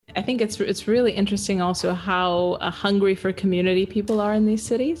I think it's really interesting also how hungry for community people are in these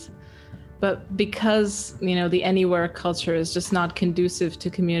cities. But because, the anywhere culture is just not conducive to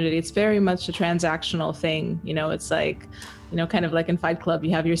community, it's very much a transactional thing. It's like, kind of like in Fight Club,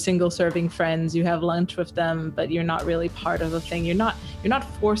 you have your single serving friends, you have lunch with them, but you're not really part of a thing. You're not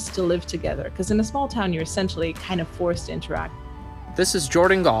forced to live together, because in a small town, you're essentially kind of forced to interact. This is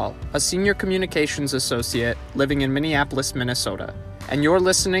Jordan Gall, a senior communications associate living in Minneapolis, Minnesota, and you're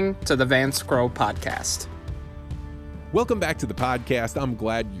listening to the Vance Grow podcast. Welcome back to the podcast. I'm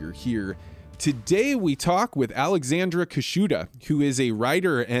glad you're here. Today we talk with Alexandra Kaschuta, who is a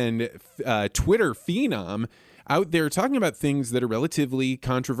writer and Twitter phenom out there talking about things that are relatively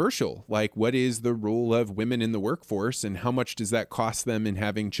controversial, like what is the role of women in the workforce and how much does that cost them in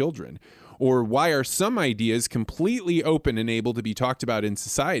having children? Or why are some ideas completely open and able to be talked about in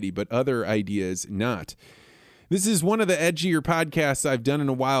society, but other ideas not? This is one of the edgier podcasts I've done in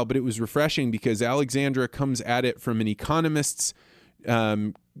a while, but it was refreshing because Alexandra comes at it from an economist's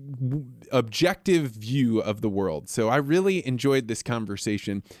objective view of the world. So I really enjoyed this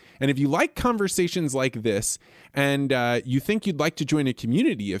conversation. And if you like conversations like this and you think you'd like to join a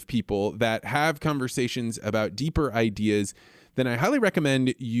community of people that have conversations about deeper ideas, then I highly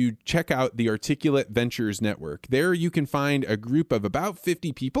recommend you check out the Articulate Ventures Network. There you can find a group of about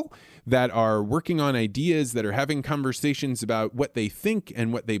 50 people that are working on ideas, that are having conversations about what they think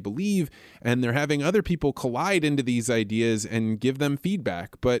and what they believe, and they're having other people collide into these ideas and give them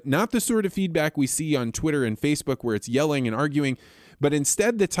feedback, but not the sort of feedback we see on Twitter and Facebook where it's yelling and arguing, but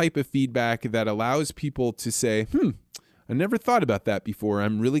instead the type of feedback that allows people to say, I never thought about that before.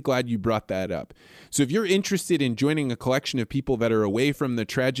 I'm really glad you brought that up. So if you're interested in joining a collection of people that are away from the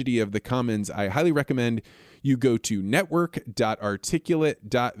tragedy of the commons, I highly recommend you go to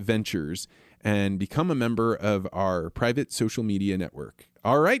network.articulate.ventures and become a member of our private social media network.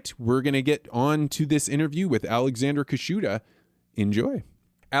 All right, we're going to get on to this interview with Alexandra Kaschuta. Enjoy.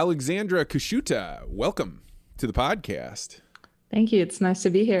 Alexandra Kaschuta, welcome to the podcast. Thank you. It's nice to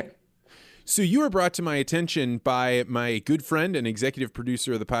be here. So you were brought to my attention by my good friend and executive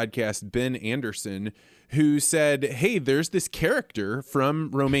producer of the podcast, Ben Anderson, who said, hey, there's this character from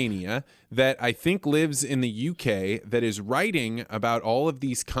Romania that I think lives in the UK that is writing about all of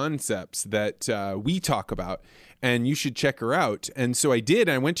these concepts that we talk about, and you should check her out. And so I did.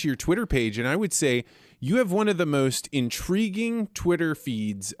 I went to your Twitter page, and I would say you have one of the most intriguing Twitter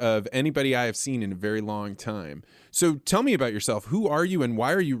feeds of anybody I have seen in a very long time. So tell me about yourself. Who are you and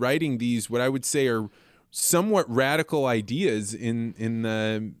why are you writing these, what I would say are somewhat radical ideas in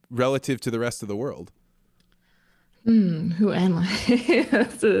the relative to the rest of the world? Who am I?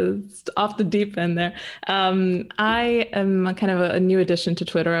 It's off the deep end there. I am kind of a new addition to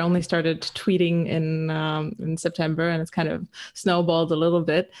Twitter. I only started tweeting in September, and it's kind of snowballed a little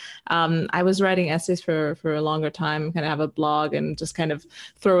bit. I was writing essays for a longer time, kind of have a blog and just kind of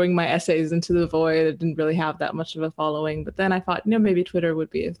throwing my essays into the void. I didn't really have that much of a following. But then I thought, maybe Twitter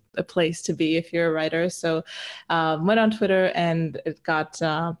would be a place to be if you're a writer. So went on Twitter, and it got,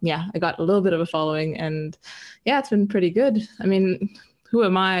 I got a little bit of a following, and yeah, it's been pretty good. I mean, who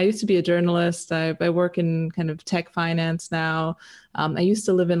am I? I used to be a journalist. I work in kind of tech finance now. I used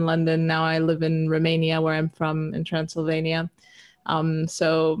to live in London. Now I live in Romania, where I'm from, in Transylvania.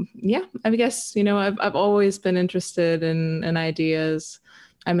 So yeah, I guess, I've always been interested in ideas.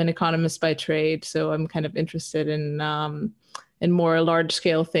 I'm an economist by trade, so I'm kind of interested in more large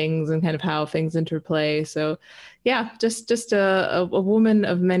scale things and kind of how things interplay. So yeah, just a woman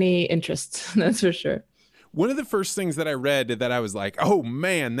of many interests, that's for sure. One of the first things that I read that I was like, oh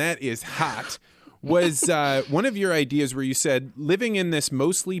man, that is hot, was one of your ideas where you said, living in this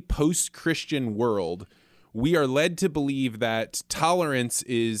mostly post-Christian world, we are led to believe that tolerance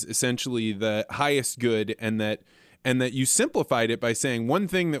is essentially the highest good, and that you simplified it by saying one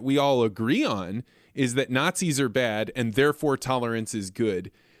thing that we all agree on is that Nazis are bad and therefore tolerance is good.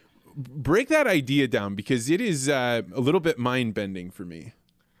 Break that idea down, because it is a little bit mind-bending for me.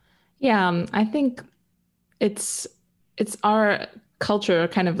 Yeah, I think it's our culture,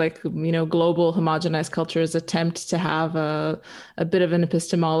 kind of like, global homogenized culture's attempt to have a bit of an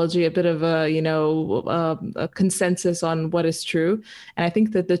epistemology, a bit of a consensus on what is true. And I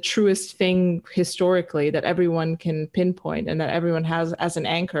think that the truest thing historically that everyone can pinpoint and that everyone has as an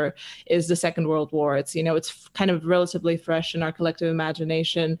anchor is the Second World War. It's, it's kind of relatively fresh in our collective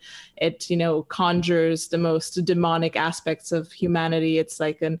imagination. It, conjures the most demonic aspects of humanity. It's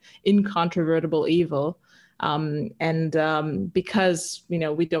like an incontrovertible evil. Because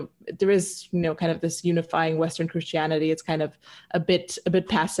we don't, there is kind of this unifying Western Christianity. It's kind of a bit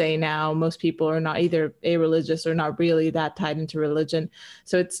passé now. Most people are not either a-religious or not really that tied into religion.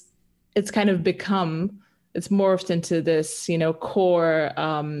 So it's kind of become, it's morphed into this, core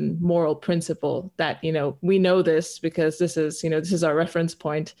moral principle that, we know this because this is our reference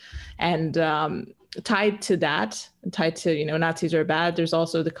point. And tied to that, tied to, Nazis are bad, there's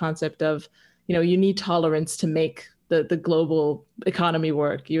also the concept of, you need tolerance to make the global economy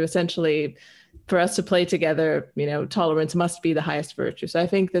work. You essentially, for us to play together, tolerance must be the highest virtue. So I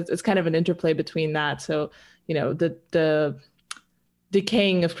think that it's kind of an interplay between that. So, the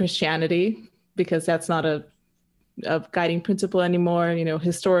decaying of Christianity, because that's not a guiding principle anymore,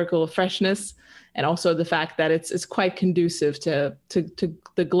 historical freshness, and also the fact that it's quite conducive to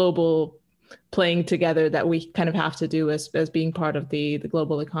the global playing together that we kind of have to do as being part of the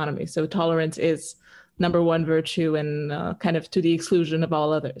global economy. So tolerance is number one virtue, and kind of to the exclusion of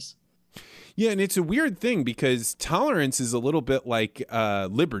all others. Yeah, and it's a weird thing because tolerance is a little bit like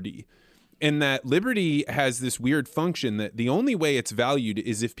liberty, in that liberty has this weird function that the only way it's valued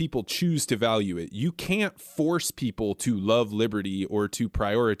is if people choose to value it. You can't force people to love liberty or to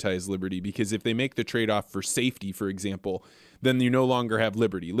prioritize liberty, because if they make the trade-off for safety, for example, then you no longer have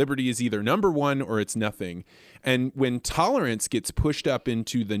liberty. Liberty is either number one or it's nothing. And when tolerance gets pushed up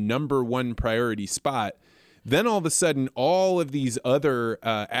into the number one priority spot, then all of a sudden, all of these other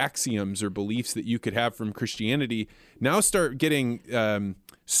axioms or beliefs that you could have from Christianity now start getting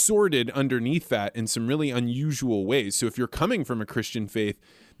sorted underneath that in some really unusual ways. So if you're coming from a Christian faith,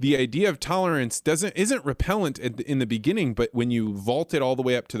 the idea of tolerance isn't repellent in the beginning, but when you vault it all the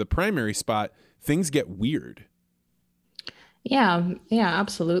way up to the primary spot, things get weird. Yeah,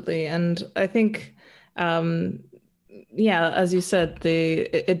 absolutely. And I think, as you said,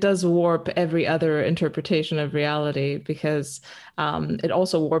 it does warp every other interpretation of reality, because it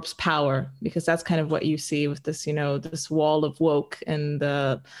also warps power, because that's kind of what you see with this, this wall of woke, and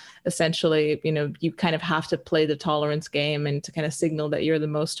essentially, you kind of have to play the tolerance game and to kind of signal that you're the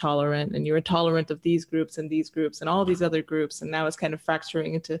most tolerant, and you're tolerant of these groups and all these other groups. And now it's kind of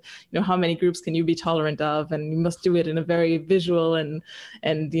fracturing into, how many groups can you be tolerant of? And you must do it in a very visual and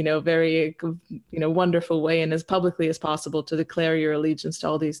very, wonderful way, and as publicly as possible, to declare your allegiance to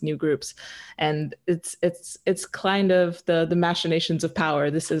all these new groups. And it's kind of the machinations of power.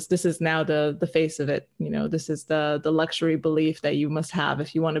 This is now the face of it. This is the luxury belief that you must have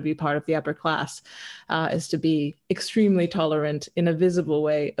if you want to be part of the upper class, is to be extremely tolerant in a visible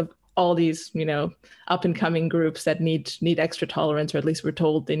way of all these, up and coming groups that need extra tolerance, or at least we're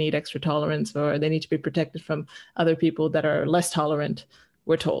told they need extra tolerance, or they need to be protected from other people that are less tolerant,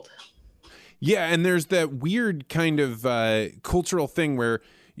 we're told. Yeah, and there's that weird kind of cultural thing where,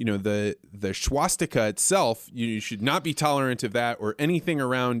 the swastika itself, you should not be tolerant of that or anything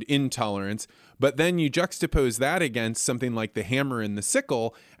around intolerance. But then you juxtapose that against something like the hammer and the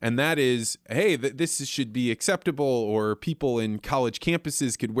sickle, and that is, hey, this should be acceptable, or people in college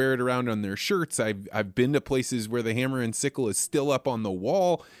campuses could wear it around on their shirts. I've been to places where the hammer and sickle is still up on the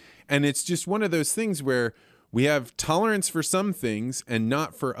wall, and it's just one of those things where we have tolerance for some things and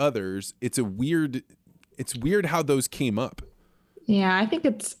not for others. It's weird how those came up. Yeah, I think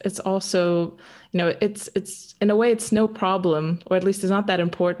it's also, it's in a way it's no problem, or at least it's not that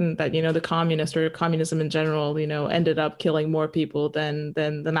important that, the communist or communism in general, ended up killing more people than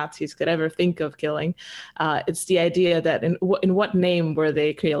the Nazis could ever think of killing. It's the idea that in what name were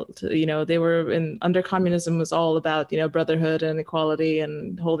they killed? They were under communism was all about, brotherhood and equality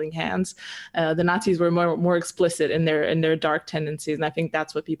and holding hands. The Nazis were more explicit in their dark tendencies. And I think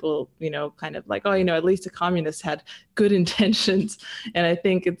that's what people, kind of like, at least the communists had good intentions. And I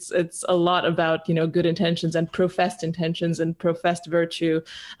think it's a lot about, good intentions and professed virtue.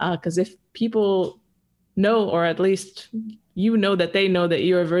 Because if people know, or at least that they know that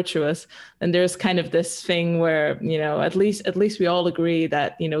you're virtuous, then there's kind of this thing where, at least we all agree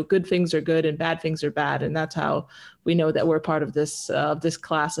that, good things are good and bad things are bad. And that's how we know that we're part of this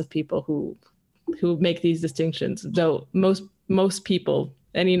class of people who make these distinctions. Though most people,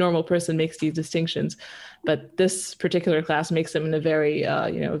 any normal person, makes these distinctions, but this particular class makes them in a very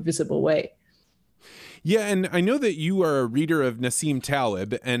visible way. Yeah, and I know that you are a reader of Nassim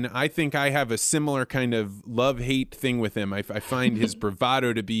Taleb, and I think I have a similar kind of love-hate thing with him. I find his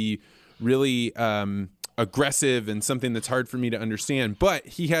bravado to be really aggressive and something that's hard for me to understand, but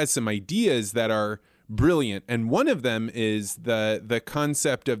he has some ideas that are brilliant, and one of them is the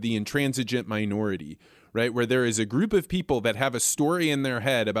concept of the intransigent minority, right? Where there is a group of people that have a story in their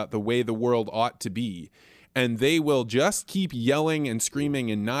head about the way the world ought to be. and they will just keep yelling and screaming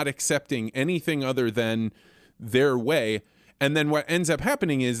and not accepting anything other than their way. And then what ends up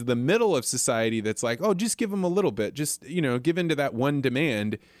happening is the middle of society that's like, oh, just give them a little bit, just, give into that one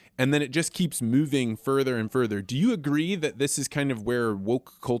demand. And then it just keeps moving further and further. Do you agree that this is kind of where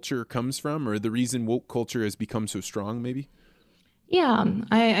woke culture comes from, or the reason woke culture has become so strong, maybe? Yeah,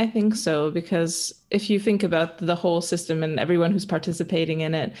 I think so, because if you think about the whole system and everyone who's participating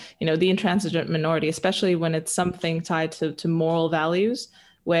in it, the intransigent minority, especially when it's something tied to moral values,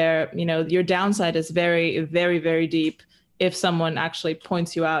 where, your downside is very, very, very deep if someone actually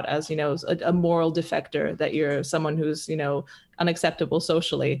points you out as, a moral defector, that you're someone who's, unacceptable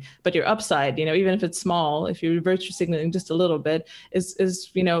socially. But your upside, even if it's small, if you're virtue signaling just a little bit,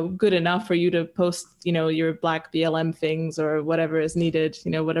 is good enough for you to post, your Black BLM things or whatever is needed,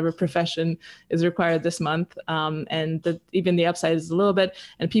 whatever profession is required this month. And even the upside is a little bit,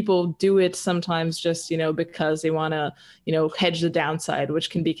 and people do it sometimes just, because they want to, hedge the downside, which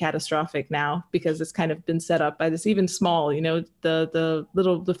can be catastrophic now because it's kind of been set up by this even small,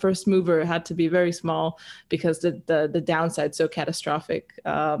 the first mover had to be very small because the downside so catastrophic.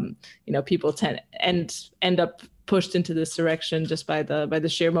 People end up pushed into this direction just by the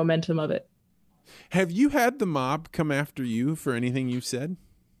sheer momentum of it. Have you had the mob come after you for anything you've said?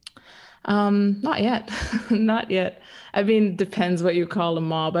 Not yet. Not yet. I mean, depends what you call a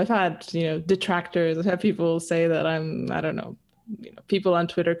mob. I've had, detractors. I've had people say that I don't know, people on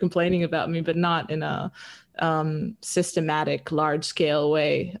Twitter complaining about me, but not in a systematic, large scale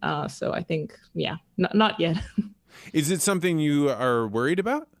way. So I think, yeah, not yet. Is it something you are worried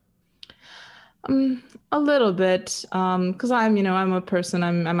about? A little bit, because I'm a person.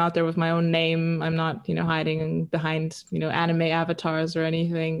 I'm out there with my own name. I'm not, hiding behind, anime avatars or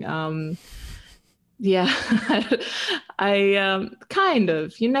anything. Yeah, I kind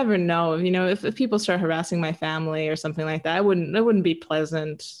of. You never know. If people start harassing my family or something like that, it wouldn't be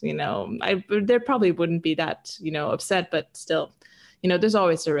pleasant. There probably wouldn't be that, upset, but still, there's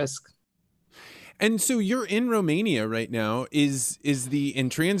always a risk. And so you're in Romania right now. Is the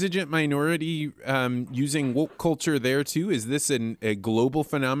intransigent minority using woke culture there too? Is this a global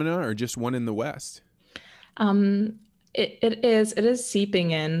phenomena or just one in the West? It is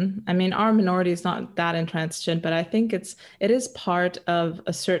seeping in. I mean, our minority is not that intransigent, but I think it is part of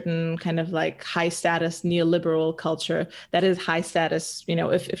a certain kind of like high status neoliberal culture that is high status.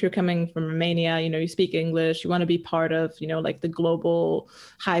 If you're coming from Romania, you speak English, you want to be part of, like the global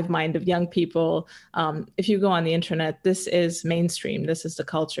hive mind of young people. If you go on the internet, this is mainstream. This is the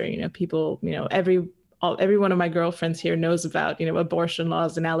culture. People, every one of my girlfriends here knows about, abortion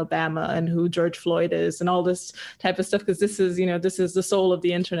laws in Alabama and who George Floyd is and all this type of stuff. Because this is the soul of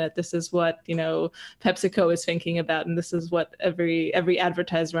the internet. This is what, PepsiCo is thinking about. And this is what every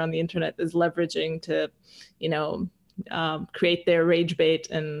advertiser on the internet is leveraging to, create their rage bait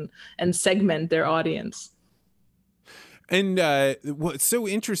and segment their audience. And it's so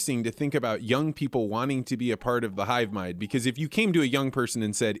interesting to think about young people wanting to be a part of the hive mind, because if you came to a young person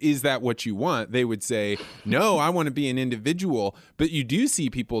and said, is that what you want? They would say, no, I want to be an individual. But you do see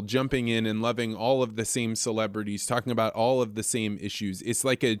people jumping in and loving all of the same celebrities, talking about all of the same issues. It's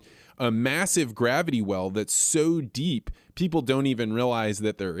like a massive gravity well that's so deep, people don't even realize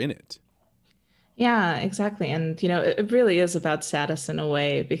that they're in it. Yeah, exactly. And, it really is about status in a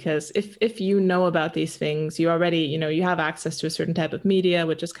way, because if you know about these things, you already, you have access to a certain type of media,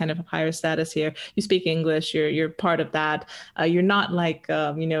 which is kind of higher status here. You speak English, you're part of that. You're not like,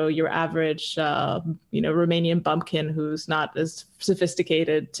 your average, Romanian bumpkin who's not as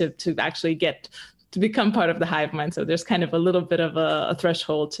sophisticated to actually get to become part of the hive mind. So there's kind of a little bit of a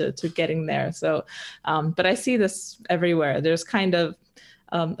threshold to getting there. So, but I see this everywhere. There's kind of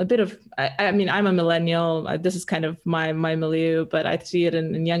a bit of, I mean, I'm a millennial. This is kind of my milieu, but I see it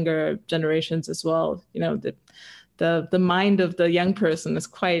in younger generations as well. The mind of the young person is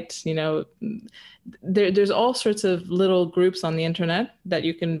quite, there's all sorts of little groups on the internet that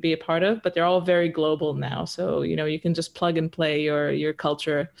you can be a part of, but they're all very global now. So, you can just plug and play your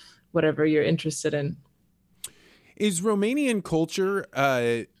culture, whatever you're interested in. Is Romanian culture,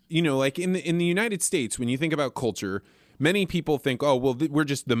 like in the United States, when you think about culture, many people think, oh, well, we're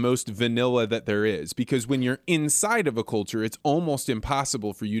just the most vanilla that there is, because when you're inside of a culture, it's almost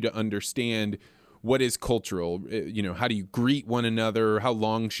impossible for you to understand what is cultural. How do you greet one another? How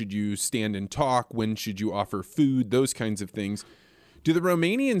long should you stand and talk? When should you offer food? Those kinds of things. Do the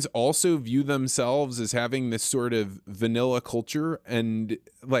Romanians also view themselves as having this sort of vanilla culture? And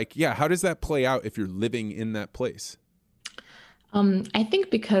how does that play out if you're living in that place? I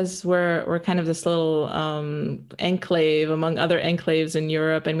think because we're kind of this little enclave among other enclaves in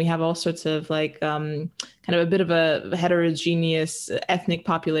Europe, and we have all sorts of like kind of a bit of a heterogeneous ethnic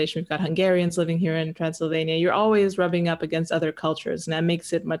population. We've got Hungarians living here in Transylvania. You're always rubbing up against other cultures, and that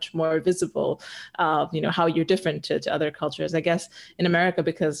makes it much more visible, how you're different to other cultures. I guess in America,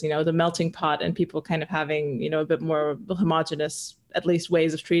 because the melting pot and people kind of having a bit more homogenous at least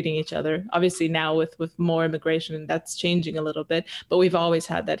ways of treating each other. Obviously now with more immigration, that's changing a little bit, but we've always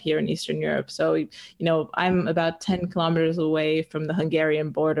had that here in Eastern Europe. So, I'm about 10 kilometers away from the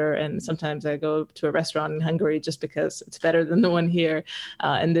Hungarian border, and sometimes I go to a restaurant in Hungary just because it's better than the one here.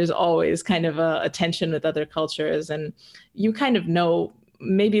 And there's always kind of a tension with other cultures, and you kind of know,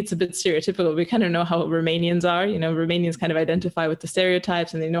 maybe it's a bit stereotypical. We kind of know how Romanians are. Romanians kind of identify with the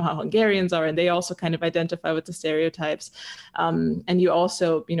stereotypes, and they know how Hungarians are, and they also kind of identify with the stereotypes. And you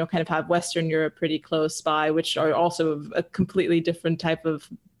also, kind of have Western Europe pretty close by, which are also a completely different type of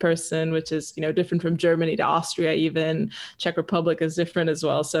person, which is, different from Germany to Austria, even Czech Republic is different as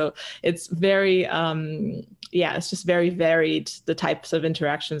well. So it's very, it's just very varied, the types of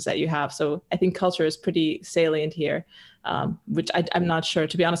interactions that you have. So I think culture is pretty salient here. Which I'm not sure.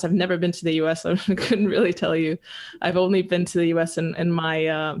 To be honest, I've never been to the U.S. So I couldn't really tell you. I've only been to the U.S. in my,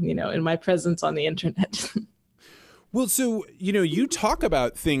 in my presence on the internet. Well, so, you talk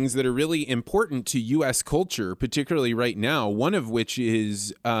about things that are really important to U.S. culture, particularly right now, one of which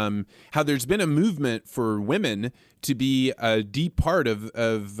is how there's been a movement for women to be a deep part of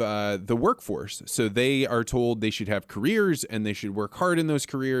the workforce. So they are told they should have careers and they should work hard in those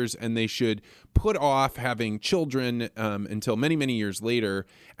careers and they should put off having children until many, many years later.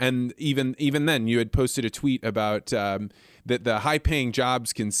 And even then, you had posted a tweet about that the high-paying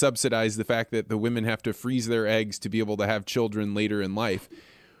jobs can subsidize the fact that the women have to freeze their eggs to be able to have children later in life.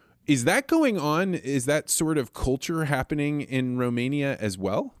 Is that going on? Is that sort of culture happening in Romania as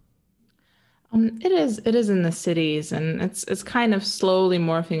well? It is. It is in the cities, and it's kind of slowly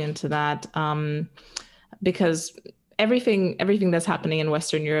morphing into that, because everything that's happening in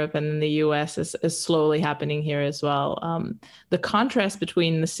Western Europe and in the U.S. is slowly happening here as well. The contrast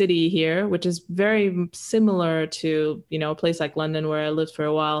between the city here, which is very similar to a place like London where I lived for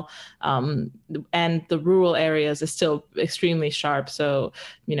a while, and the rural areas is still extremely sharp. So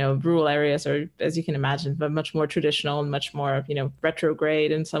rural areas are, as you can imagine, but much more traditional and much more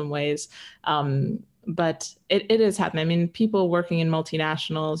retrograde in some ways. But it is happening. I mean, people working in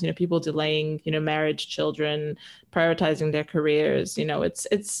multinationals, people delaying, marriage, children, prioritizing their careers.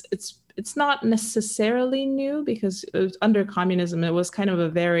 It's not necessarily new because it was under communism, it was kind of a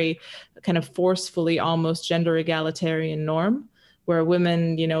very kind of forcefully almost gender egalitarian norm where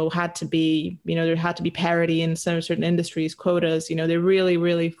women, had to be, there had to be parity in some certain industries, quotas, they really,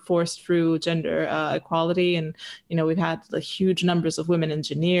 really forced through gender equality. And, we've had like huge numbers of women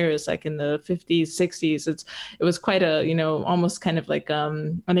engineers, like in the 50s, 60s. It was quite a, almost kind of like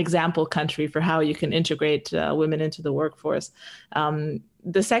an example country for how you can integrate women into the workforce.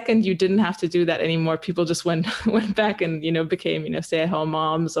 The second you didn't have to do that anymore, people just went back and, became, stay-at-home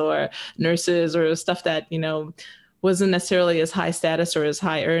moms or nurses or stuff that, wasn't necessarily as high status or as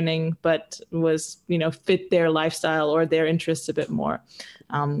high earning, but was, fit their lifestyle or their interests a bit more.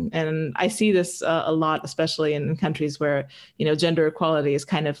 And I see this a lot, especially in countries where, gender equality is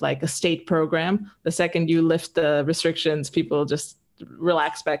kind of like a state program. The second you lift the restrictions, people just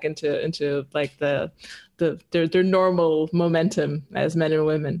relax back into like their normal momentum as men and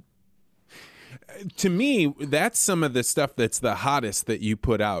women. To me, that's some of the stuff that's the hottest that you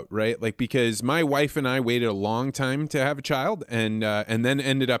put out, right? Like, because my wife and I waited a long time to have a child and then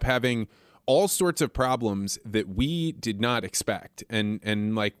ended up having all sorts of problems that we did not expect.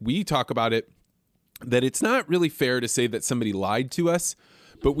 And like we talk about it, that it's not really fair to say that somebody lied to us,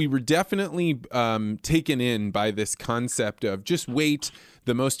 but we were definitely taken in by this concept of just wait.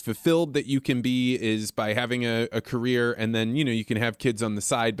 The most fulfilled that you can be is by having a career, and then, you can have kids on the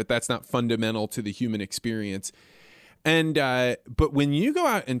side, but that's not fundamental to the human experience. And but when you go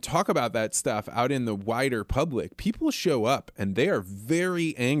out and talk about that stuff out in the wider public, people show up and they are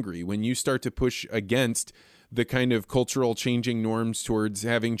very angry when you start to push against the kind of cultural changing norms towards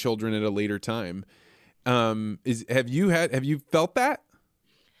having children at a later time. Have you felt that?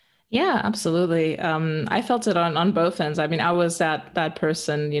 Yeah, absolutely. I felt it on both ends. I mean, I was that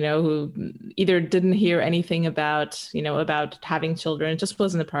person, who either didn't hear anything about having children. It just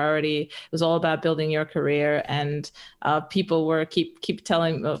wasn't a priority. It was all about building your career, and people were keep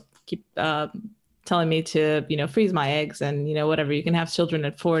telling, keep telling me to, freeze my eggs and, whatever, you can have children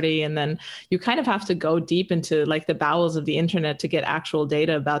at 40. And then you kind of have to go deep into like the bowels of the internet to get actual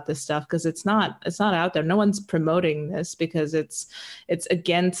data about this stuff, because it's not out there. No one's promoting this because it's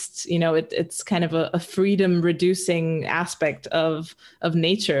against, it's kind of a freedom reducing aspect of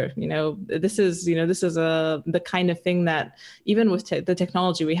nature. This is the kind of thing that even with the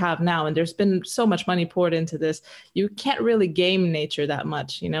technology we have now, and there's been so much money poured into this, you can't really game nature that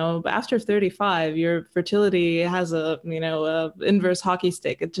much. But after 35, your fertility has a inverse hockey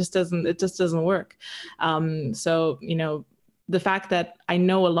stick. It just doesn't work. So the fact that I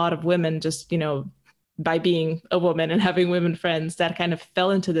know a lot of women, just by being a woman and having women friends, that kind of fell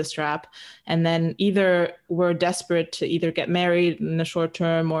into this trap, and then either were desperate to either get married in the short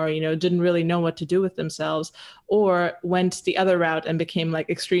term, or didn't really know what to do with themselves, or went the other route and became like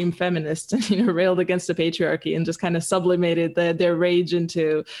extreme feminists and railed against the patriarchy and just kind of sublimated their rage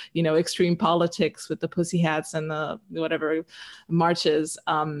into extreme politics with the pussy hats and the whatever marches.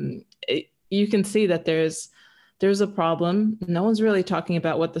 You can see that there's a problem. No one's really talking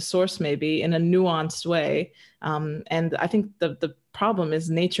about what the source may be in a nuanced way. And I think the problem is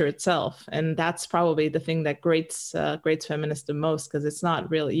nature itself. And that's probably the thing that grates feminists the most, because it's not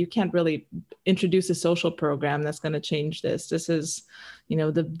really, you can't really introduce a social program that's going to change this. This is,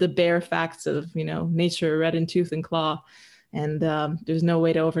 the bare facts of, nature red in tooth and claw. And there's no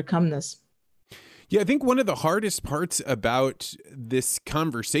way to overcome this. Yeah, I think one of the hardest parts about this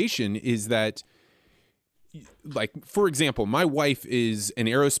conversation is that, like, for example, my wife is an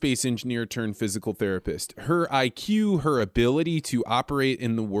aerospace engineer turned physical therapist. Her IQ, her ability to operate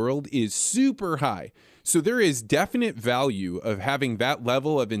in the world is super high. So there is definite value of having that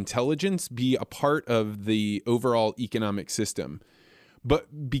level of intelligence be a part of the overall economic system.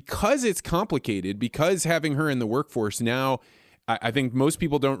 But because it's complicated, because having her in the workforce now, I think most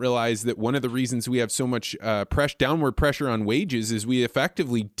people don't realize that one of the reasons we have so much downward pressure on wages is we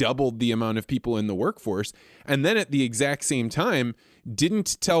effectively doubled the amount of people in the workforce. And then at the exact same time,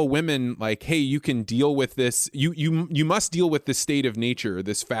 didn't tell women like, hey, you can deal with this. You must deal with the state of nature,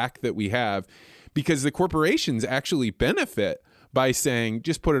 this fact that we have, because the corporations actually benefit by saying,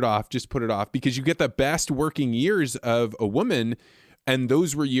 just put it off, because you get the best working years of a woman. And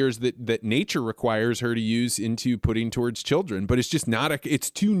those were years that nature requires her to use into putting towards children. But it's just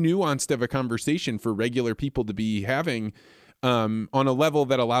it's too nuanced of a conversation for regular people to be having on a level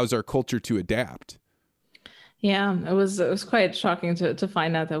that allows our culture to adapt. Yeah, it was quite shocking to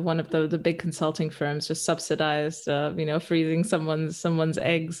find out that one of the big consulting firms just subsidized, freezing someone's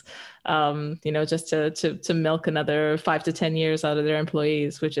eggs, just to milk another 5 to 10 years out of their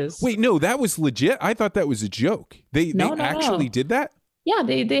employees, which is... Wait, no, that was legit. I thought that was a joke. They actually did that? Yeah,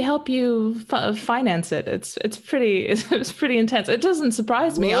 they help you finance it. It's pretty intense. It doesn't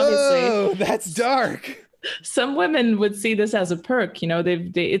surprise me, obviously. Oh, that's dark. Some women would see this as a perk.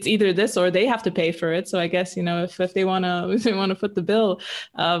 It's either this or they have to pay for it. So I guess if they want to foot the bill,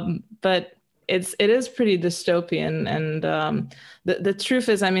 but it is pretty dystopian. And the truth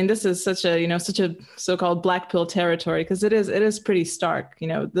is, I mean, this is such a so-called black pill territory, because it is pretty stark.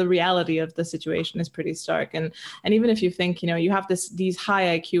 The reality of the situation is pretty stark. And even if you think, you have these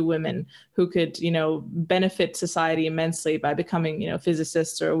high IQ women who could, benefit society immensely by becoming,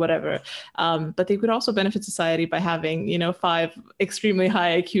 physicists or whatever. But they could also benefit society by having, 5 extremely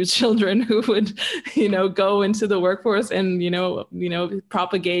high IQ children who would, go into the workforce and,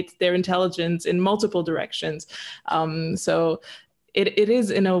 propagate their intelligence in multiple directions. So it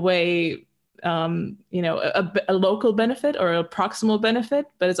is in a way, a local benefit or a proximal benefit,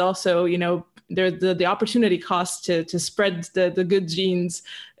 but it's also, the opportunity cost to spread the good genes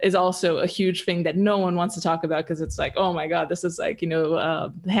is also a huge thing that no one wants to talk about, because it's like, oh my God, this is like,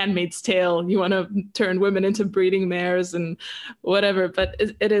 Handmaid's Tale. You want to turn women into breeding mares and whatever, but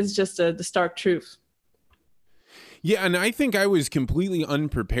it is just the stark truth. Yeah, and I think I was completely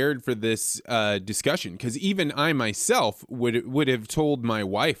unprepared for this discussion, because even I myself would have told my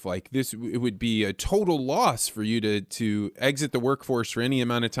wife, like, it would be a total loss for you to exit the workforce for any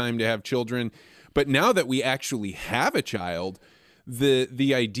amount of time to have children. But now that we actually have a child,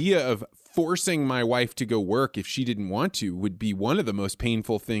 the idea of forcing my wife to go work if she didn't want to would be one of the most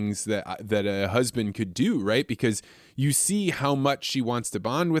painful things that a husband could do, right? Because you see how much she wants to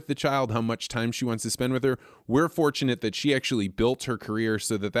bond with the child, how much time she wants to spend with her. We're fortunate that she actually built her career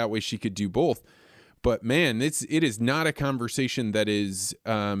so that way she could do both. But man, it is not a conversation that is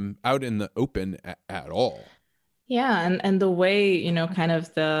out in the open at all. Yeah, and the way, kind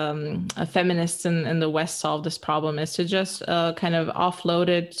of the feminists in the West solve this problem is to just kind of offload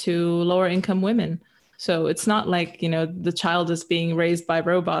it to lower income women. So it's not like, the child is being raised by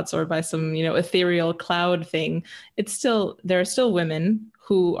robots or by some, ethereal cloud thing. There are still women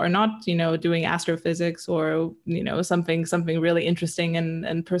who are not, doing astrophysics or, something really interesting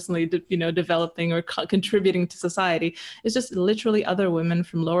and personally, developing or contributing to society. It's just literally other women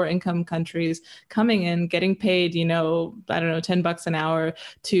from lower income countries coming in, getting paid, I don't know, $10 an hour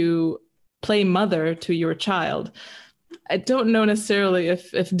to play mother to your child. I don't know necessarily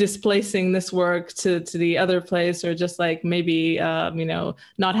if displacing this work to the other place, or just like maybe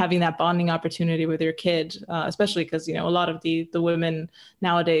not having that bonding opportunity with your kid, especially because a lot of the women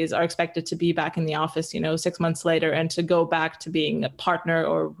nowadays are expected to be back in the office 6 months later, and to go back to being a partner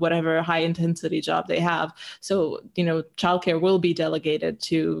or whatever high intensity job they have. So childcare will be delegated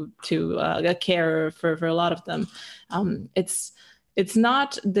to a carer for a lot of them. It's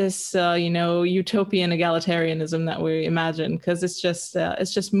not this, utopian egalitarianism that we imagine, because it's just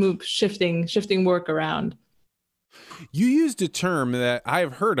shifting work around. You used a term that I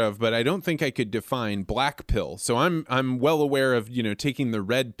have heard of, but I don't think I could define: black pill. So I'm well aware of, taking the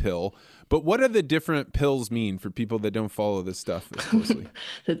red pill, but what do the different pills mean for people that don't follow this stuff as closely?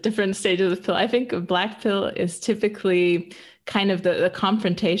 The different stages of the pill. I think a black pill is typically kind of the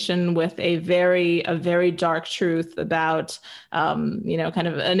confrontation with a very dark truth about, kind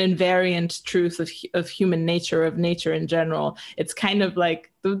of an invariant truth of human nature, of nature in general. It's kind of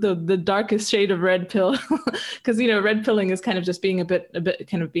like the darkest shade of red pill, because red pilling is kind of just being a bit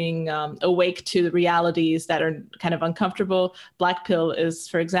kind of being awake to the realities that are kind of uncomfortable. Black pill is,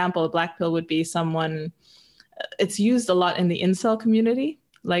 for example, a black pill would be someone. It's used a lot in the incel community.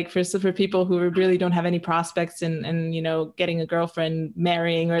 Like for people who really don't have any prospects in getting a girlfriend,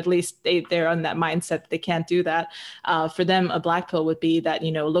 marrying, or at least they're on that mindset that they can't do that. For them, a black pill would be that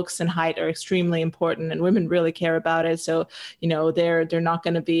looks and height are extremely important, and women really care about it. So they're not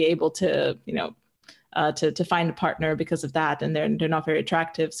going to be able to to find a partner because of that, and they're not very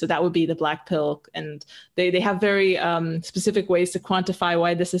attractive. So that would be the black pill, and they have very specific ways to quantify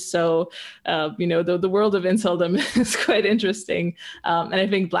why this is so. The world of inceldom is quite interesting, and I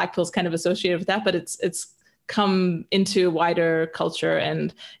think black pill is kind of associated with that, but it's come into wider culture,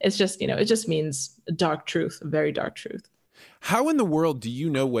 and it's just it just means dark truth, a very dark truth. How in the world do you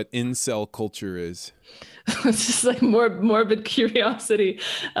know what incel culture is? It's just like morbid curiosity.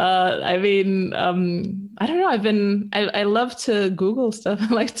 I mean, I don't know. I love to Google stuff.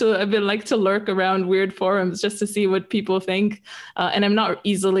 I've been like to lurk around weird forums just to see what people think. And I'm not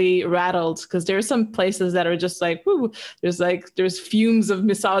easily rattled, because there are some places that are just like, whoo, there's fumes of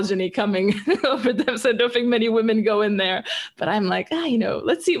misogyny coming over them. So I don't think many women go in there, but I'm like,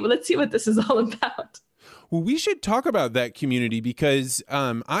 let's see what this is all about. Well, we should talk about that community, because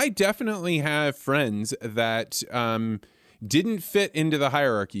I definitely have friends that didn't fit into the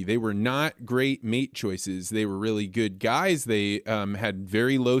hierarchy. They were not great mate choices. They were really good guys. They had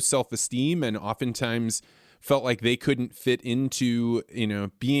very low self-esteem, and oftentimes felt like they couldn't fit into,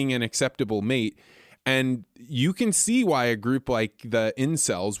 being an acceptable mate. And you can see why a group like the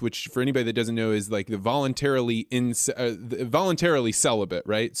incels, which for anybody that doesn't know is like the voluntarily celibate,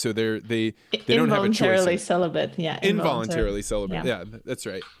 right? So they don't have a choice. Involuntarily celibate, yeah. Involuntarily celibate, yeah, that's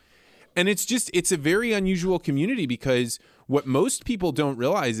right. And it's a very unusual community, because what most people don't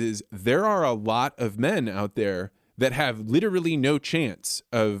realize is there are a lot of men out there that have literally no chance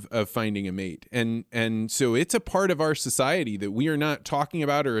of finding a mate. And so it's a part of our society that we are not talking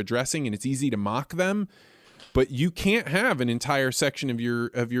about or addressing, and it's easy to mock them. But you can't have an entire section of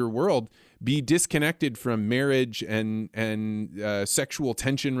your world be disconnected from marriage and sexual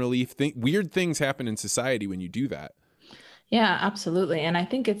tension relief. Weird things happen in society when you do that. Yeah, absolutely. And I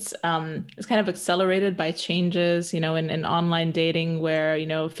think it's kind of accelerated by changes, in online dating, where,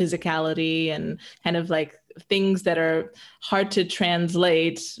 physicality and kind of like things that are hard to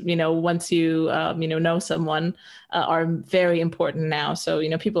translate, once you, know someone, are very important now. So,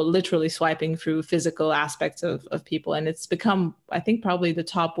 people literally swiping through physical aspects of people. And it's become, I think, probably the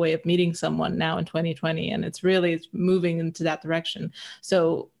top way of meeting someone now in 2020. And it's moving into that direction.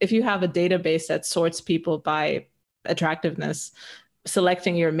 So if you have a database that sorts people by attractiveness,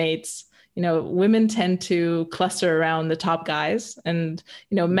 selecting your mates, women tend to cluster around the top guys, and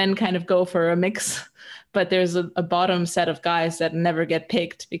men kind of go for a mix, but there's a bottom set of guys that never get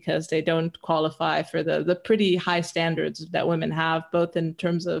picked because they don't qualify for the pretty high standards that women have, both in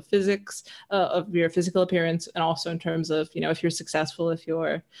terms of physics, of your physical appearance, and also in terms of if you're successful, if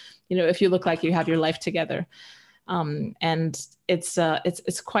you look like you have your life together. And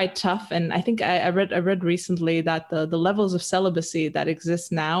it's quite tough. And I think I read recently that the levels of celibacy that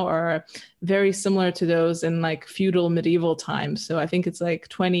exist now are very similar to those in like feudal medieval times. So I think it's like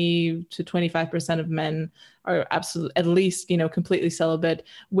 20 to 25% of men are absolutely, at least, completely celibate,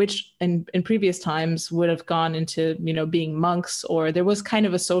 which in previous times would have gone into, being monks, or there was kind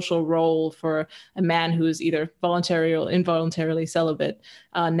of a social role for a man who is either voluntary or involuntarily celibate.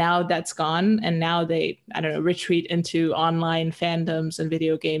 Now that's gone, and now they, I don't know, retreat into online fandoms and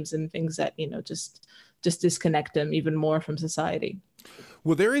video games and things that, just disconnect them even more from society.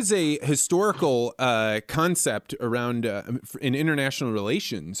 Well, there is a historical concept around in international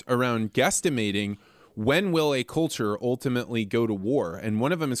relations around guesstimating when will a culture ultimately go to war? And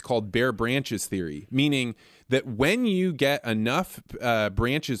one of them is called bare branches theory, meaning that when you get enough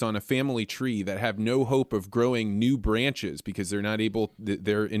branches on a family tree that have no hope of growing new branches because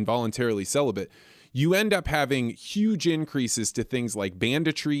they're involuntarily celibate, you end up having huge increases to things like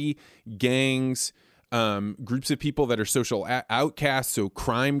banditry, gangs, groups of people that are social outcasts, so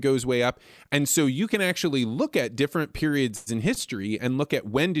crime goes way up. And so you can actually look at different periods in history and look at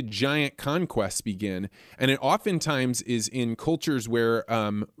when did giant conquests begin. And it oftentimes is in cultures where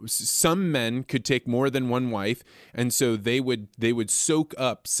some men could take more than one wife, and so they would soak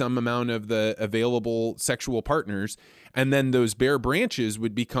up some amount of the available sexual partners. And then those bare branches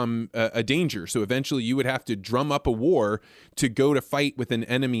would become a danger. So eventually you would have to drum up a war to go to fight with an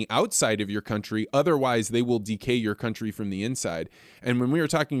enemy outside of your country. Otherwise, they will decay your country from the inside. And when we were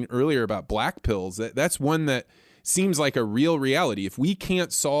talking earlier about black pills, that's one that seems like a real reality. If we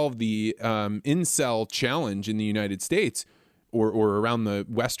can't solve the incel challenge in the United States or around the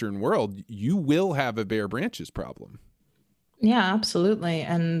Western world, you will have a bare branches problem. Yeah, absolutely.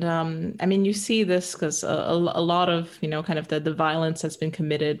 And I mean, you see this because a lot of, kind of the violence that's been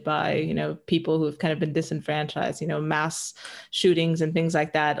committed by, people who've kind of been disenfranchised, mass shootings and things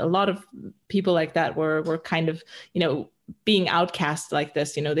like that. A lot of people like that were kind of, being outcast like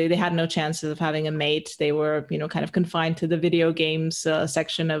this. They had no chances of having a mate. They were, kind of confined to the video games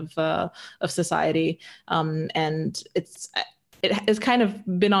section of society. And it has kind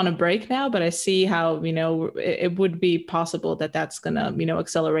of been on a break now, but I see how, it would be possible that that's going to,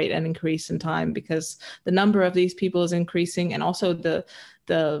 accelerate and increase in time, because the number of these people is increasing, and also the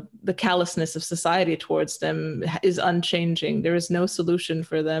callousness of society towards them is unchanging. There is no solution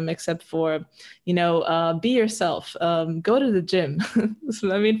for them except for, be yourself, go to the gym.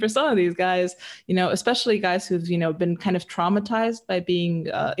 So, I mean, for some of these guys, especially guys who've, been kind of traumatized by being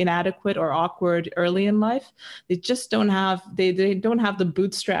inadequate or awkward early in life, they just don't have, they don't have the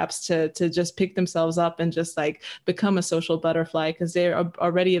bootstraps to just pick themselves up and just like become a social butterfly, because they're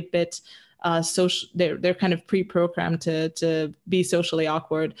already a bit social. They're kind of pre-programmed to be socially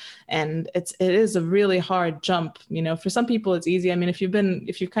awkward, and it is a really hard jump. For some people it's easy. I mean, if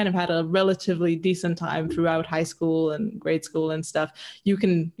you've kind of had a relatively decent time throughout high school and grade school and stuff, you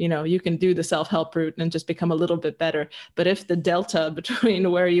can do the self-help route and just become a little bit better. But if the delta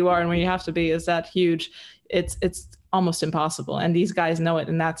between where you are and where you have to be is that huge, it's almost impossible. And these guys know it,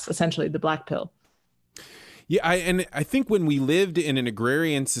 and that's essentially the black pill. Yeah, I think when we lived in an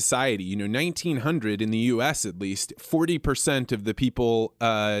agrarian society, 1900 in the U.S. at least, 40% of the people,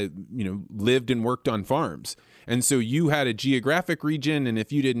 lived and worked on farms. And so you had a geographic region, and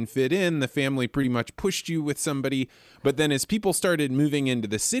if you didn't fit in, the family pretty much pushed you with somebody. But then as people started moving into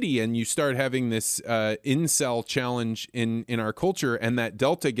the city and you start having this incel challenge in our culture, and that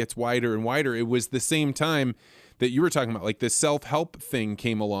delta gets wider and wider, it was the same time that you were talking about, like this self-help thing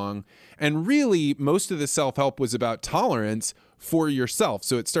came along. And really, most of the self-help was about tolerance for yourself.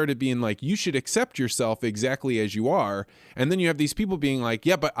 So it started being like, you should accept yourself exactly as you are. And then you have these people being like,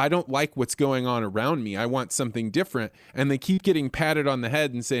 yeah, but I don't like what's going on around me. I want something different. And they keep getting patted on the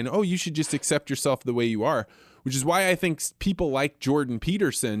head and saying, oh, you should just accept yourself the way you are, which is why I think people like Jordan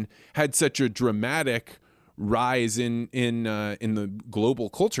Peterson had such a dramatic rise in the global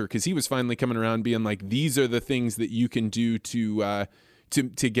culture, because he was finally coming around being like, these are the things that you can do to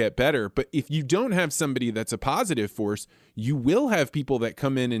get better. But if you don't have somebody that's a positive force, you will have people that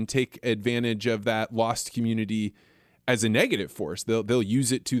come in and take advantage of that lost community as a negative force. They'll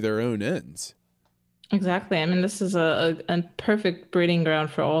use it to their own ends. Exactly. I mean, this is a perfect breeding ground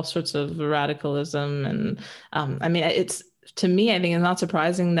for all sorts of radicalism. And I mean, to me, I think it's not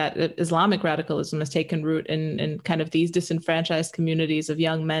surprising that Islamic radicalism has taken root in kind of these disenfranchised communities of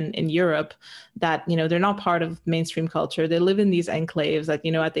young men in Europe that, they're not part of mainstream culture. They live in these enclaves, like,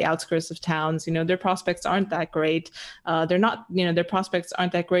 at the outskirts of towns. Their prospects aren't that great. They're not, their prospects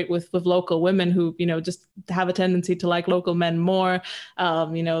aren't that great with local women who, just have a tendency to like local men more.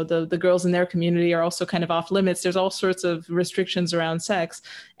 The girls in their community are also kind of off limits. There's all sorts of restrictions around sex.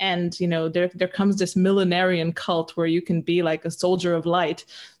 And, there comes this millenarian cult where you can be like a soldier of light.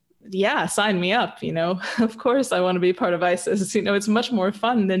 Yeah, sign me up, of course I want to be part of ISIS. It's much more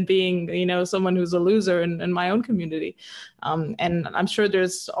fun than being, someone who's a loser in my own community. And I'm sure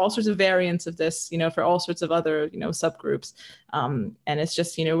there's all sorts of variants of this, for all sorts of other, subgroups. And it's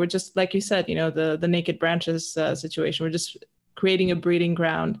just, we're just, like you said, the naked branches situation. We're just creating a breeding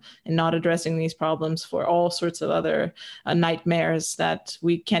ground and not addressing these problems for all sorts of other nightmares that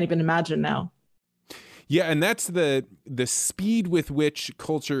we can't even imagine now. Yeah, and that's the speed with which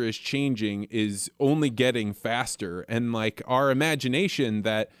culture is changing is only getting faster. And like our imagination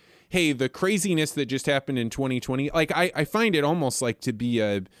that, hey, the craziness that just happened in 2020, like I find it almost like to be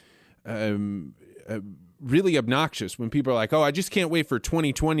a really obnoxious when people are like, oh, I just can't wait for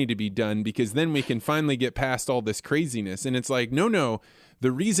 2020 to be done because then we can finally get past all this craziness. And it's like, no.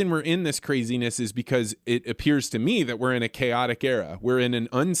 The reason we're in this craziness is because it appears to me that we're in a chaotic era. We're in an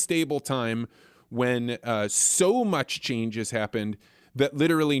unstable time when so much change has happened that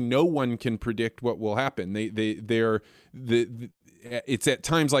literally no one can predict what will happen. It's at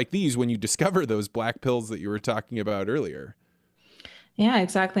times like these when you discover those black pills that you were talking about earlier. Yeah,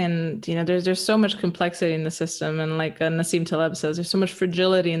 exactly. And, there's so much complexity in the system. And like Nassim Taleb says, there's so much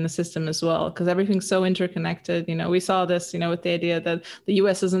fragility in the system as well, because everything's so interconnected. We saw this, with the idea that the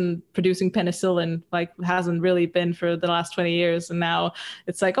US isn't producing penicillin, like hasn't really been for the last 20 years. And now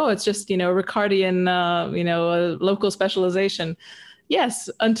it's like, oh, it's just, Ricardian, a local specialization. Yes,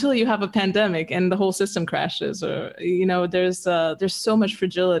 until you have a pandemic and the whole system crashes, or there's so much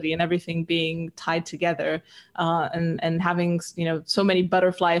fragility in everything being tied together, and having so many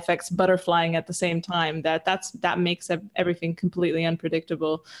butterfly effects butterflying at the same time that makes everything completely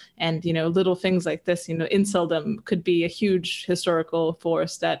unpredictable. And little things like this, inceldom could be a huge historical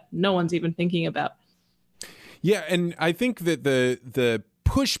force that no one's even thinking about. Yeah, and I think that the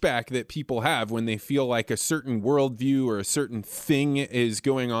pushback that people have when they feel like a certain worldview or a certain thing is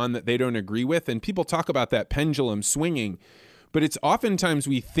going on that they don't agree with, and people talk about that pendulum swinging, but it's oftentimes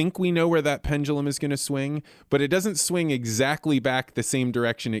we think we know where that pendulum is going to swing, but it doesn't swing exactly back the same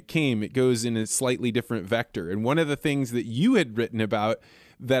direction it came. It goes in a slightly different vector. And one of the things that you had written about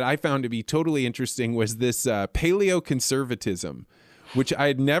that I found to be totally interesting was this paleoconservatism, which I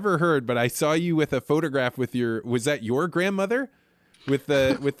had never heard, but I saw you with a photograph with was that your grandmother? With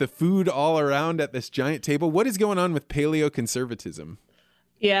the food all around at this giant table. What is going on with paleoconservatism?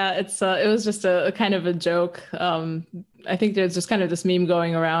 Yeah, it was just a kind of a joke. I think there's just kind of this meme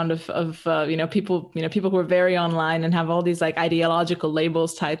going around of people who are very online and have all these like ideological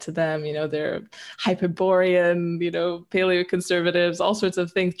labels tied to them. They're Hyperborean, paleoconservatives, all sorts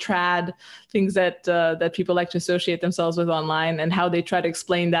of things, trad, things that people like to associate themselves with online, and how they try to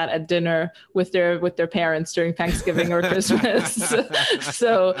explain that at dinner with their parents during Thanksgiving or Christmas.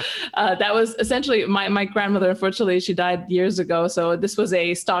 So that was essentially my grandmother. Unfortunately, she died years ago. So this was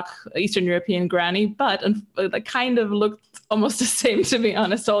a stock Eastern European granny, but kind of looked almost the same, to be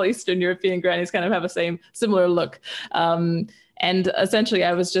honest. All Eastern European grannies kind of have a similar look. And essentially,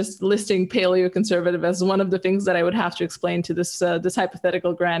 I was just listing paleoconservative as one of the things that I would have to explain to this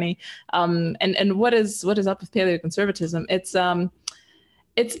hypothetical granny. And what is up with paleoconservatism?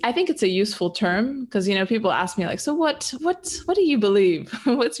 I think it's a useful term because, people ask me like, so what do you believe?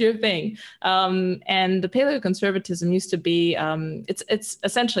 What's your thing? And the paleoconservatism used to be, it's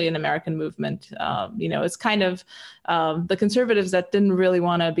essentially an American movement. It's kind of the conservatives that didn't really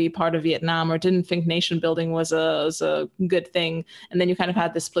want to be part of Vietnam or didn't think nation building was a good thing. And then you kind of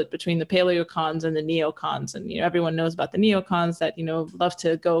had this split between the paleocons and the neocons. And, everyone knows about the neocons that, love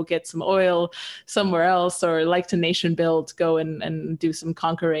to go get some oil somewhere else or like to nation build, go and do some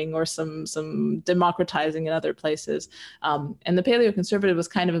conquering or some democratizing in other places. And the paleoconservative was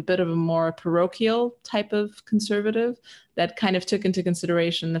kind of a bit of a more parochial type of conservative that kind of took into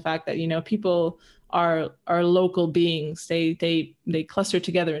consideration the fact that, people are local beings. They cluster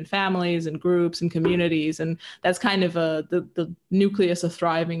together in families and groups and communities, and that's kind of the nucleus of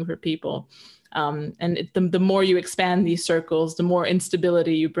thriving for people. And the more you expand these circles, the more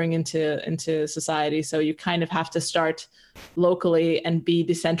instability you bring into society. So you kind of have to start locally and be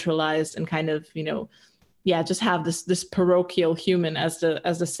decentralized and kind of yeah, just have this parochial human as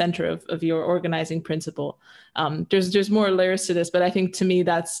the center of your organizing principle. There's more layers to this, but I think to me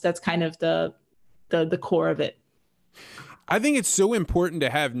that's kind of the core of it. I think it's so important to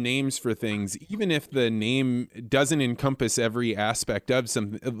have names for things, even if the name doesn't encompass every aspect of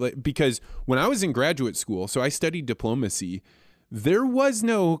something. Because when I was in graduate school, so I studied diplomacy, there was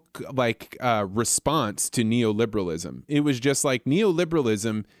no response to neoliberalism. It was just like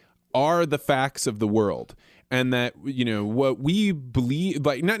neoliberalism are the facts of the world. And that, what we believe,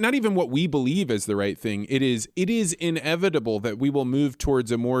 like not even what we believe is the right thing. It is inevitable that we will move towards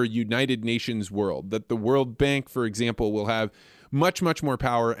a more United Nations world, that the World Bank, for example, will have much, much more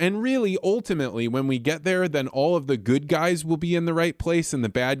power. And really, ultimately, when we get there, then all of the good guys will be in the right place and the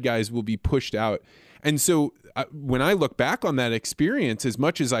bad guys will be pushed out. And so when I look back on that experience, as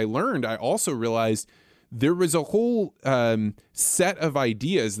much as I learned, I also realized there was a whole set of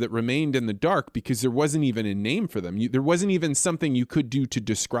ideas that remained in the dark because there wasn't even a name for them. There wasn't even something you could do to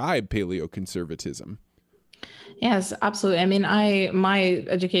describe paleoconservatism. Yes, absolutely. I mean, my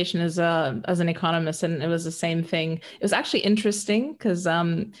education is as an economist, and it was the same thing. It was actually interesting because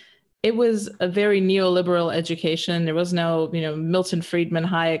it was a very neoliberal education. There was no, Milton Friedman,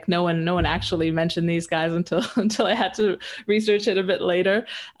 Hayek. No one actually mentioned these guys until I had to research it a bit later.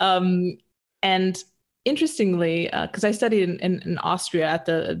 And interestingly, because I studied in Austria at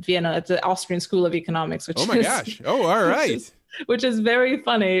the Vienna, at the Austrian School of Economics, which oh my gosh, oh all right, which is very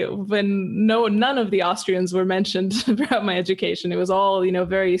funny when none of the Austrians were mentioned throughout my education. It was all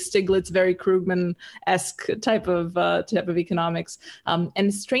very Stiglitz, very Krugman-esque type of economics,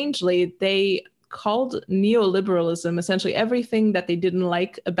 and strangely they called neoliberalism essentially everything that they didn't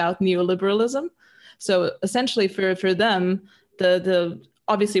like about neoliberalism. So essentially for them, the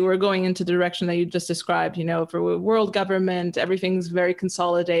obviously we're going into the direction that you just described, for world government, everything's very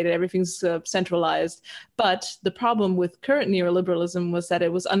consolidated, everything's centralized. But the problem with current neoliberalism was that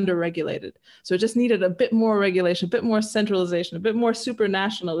it was underregulated. So it just needed a bit more regulation, a bit more centralization, a bit more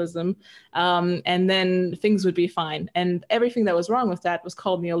supranationalism, and then things would be fine. And everything that was wrong with that was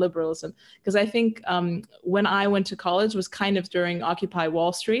called neoliberalism. Because I think when I went to college was kind of during Occupy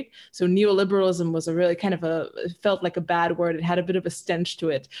Wall Street. So neoliberalism was a really kind of it felt like a bad word. It had a bit of a stench to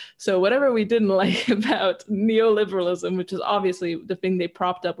it. So whatever we didn't like about neoliberalism, which is obviously the thing they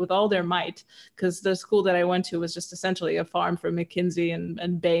propped up with all their might, because the school that I went to was just essentially a farm for McKinsey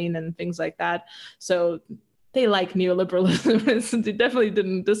and Bain and things like that. So they like neoliberalism. They definitely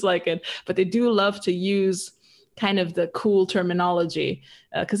didn't dislike it, but they do love to use kind of the cool terminology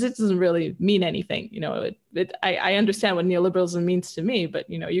because it doesn't really mean anything. I understand what neoliberalism means to me, but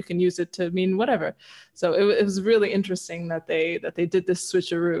you can use it to mean whatever. So it was really interesting that they did this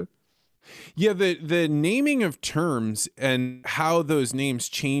switcheroo. Yeah, the naming of terms and how those names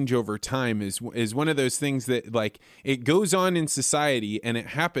change over time is one of those things that, like, it goes on in society and it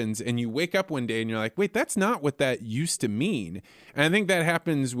happens and you wake up one day and you're like, wait, that's not what that used to mean. And I think that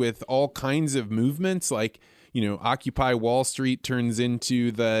happens with all kinds of movements, like, Occupy Wall Street turns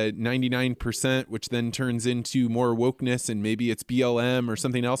into the 99%, which then turns into more wokeness and maybe it's BLM or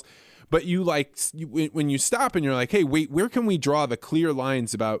something else. But when you stop and you're like, hey, wait, where can we draw the clear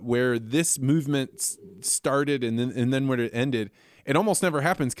lines about where this movement started and then where it ended? It almost never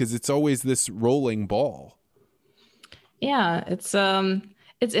happens because it's always this rolling ball. Yeah, it's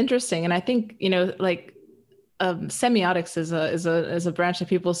interesting, and I think semiotics is a branch that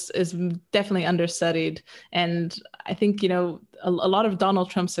people is definitely understudied, and I think a lot of Donald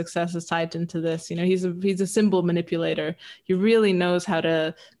Trump's success is tied into this. He's a symbol manipulator. He really knows how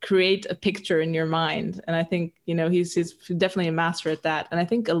to create a picture in your mind, and I think he's definitely a master at that. And I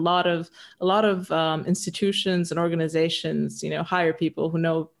think a lot of institutions and organizations hire people who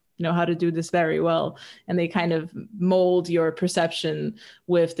know how to do this very well, and they kind of mold your perception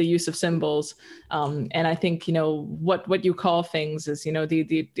with the use of symbols. And I think what you call things is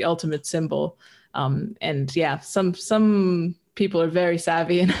the ultimate symbol. And yeah, some people are very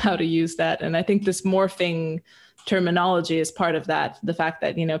savvy in how to use that, and I think this morphing terminology is part of that. The fact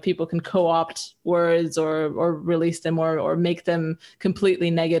that people can co-opt words or release them or make them completely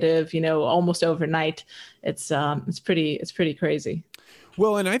negative almost overnight. It's pretty crazy.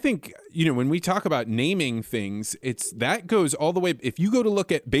 Well, and I think, when we talk about naming things, that goes all the way. If you go to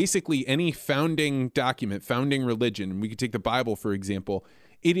look at basically any founding document, founding religion, and we could take the Bible, for example,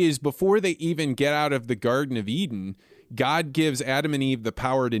 it is before they even get out of the Garden of Eden, God gives Adam and Eve the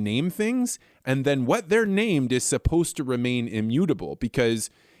power to name things. And then what they're named is supposed to remain immutable, because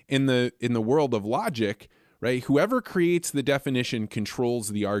in the world of logic, right, whoever creates the definition controls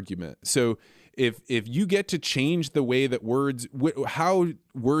the argument. So if you get to change the way that how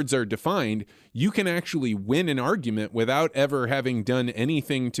words are defined, you can actually win an argument without ever having done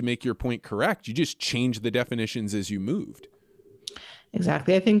anything to make your point correct. You just change the definitions as you moved.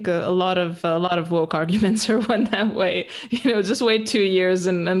 Exactly. I think a lot of woke arguments are won that way. Just wait 2 years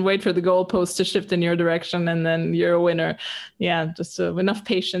and wait for the goalpost to shift in your direction, and then you're a winner. Yeah, just enough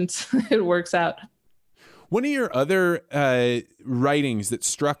patience, it works out. One of your other writings that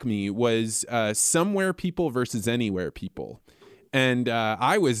struck me was somewhere people versus anywhere people. And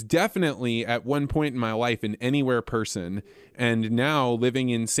I was definitely at one point in my life an anywhere person. And now living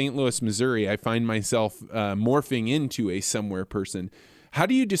in St. Louis, Missouri, I find myself morphing into a somewhere person. How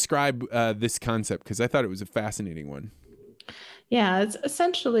do you describe this concept? Because I thought it was a fascinating one. Yeah, it's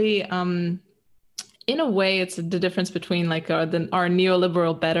essentially, in a way, it's the difference between like our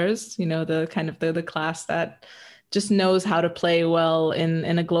neoliberal betters, the kind of the class that just knows how to play well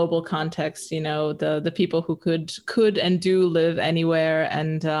in a global context, the people who could and do live anywhere,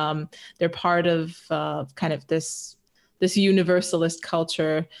 and they're part of kind of this universalist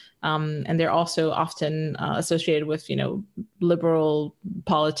culture, and they're also often associated with liberal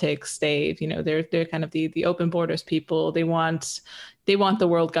politics. They're kind of the open borders people. They want the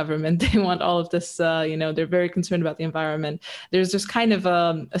world government. They want all of this. They're very concerned about the environment. There's just kind of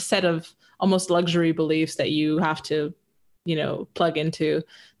a set of almost luxury beliefs that you have to, plug into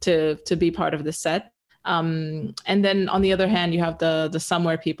to be part of the set. And then on the other hand, you have the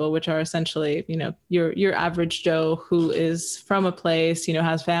somewhere people, which are essentially, your average Joe who is from a place,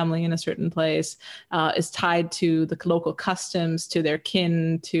 has family in a certain place, is tied to the local customs, to their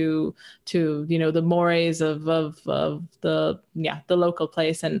kin, to the mores of the local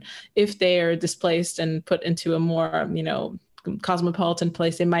place. And if they are displaced and put into a more, cosmopolitan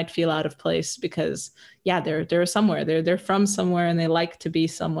place, they might feel out of place because they're somewhere, they're from somewhere, and they like to be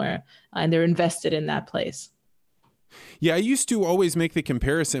somewhere, and they're invested in that place. Yeah, I used to always make the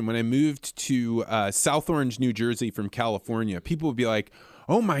comparison when I moved to South Orange, New Jersey from California. People would be like,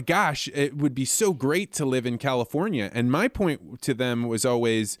 oh my gosh, it would be so great to live in California. And my point to them was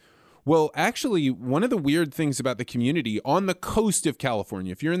always, well, actually, one of the weird things about the community on the coast of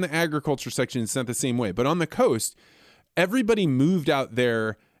California, if you're in the agriculture section, it's not the same way, but on the coast, everybody moved out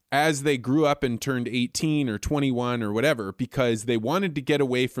there as they grew up and turned 18 or 21 or whatever, because they wanted to get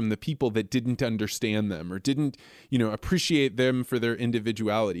away from the people that didn't understand them or didn't, appreciate them for their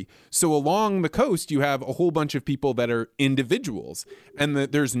individuality. So along the coast, you have a whole bunch of people that are individuals, and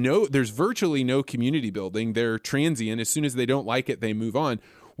there's virtually no community building. They're transient. As soon as they don't like it, they move on.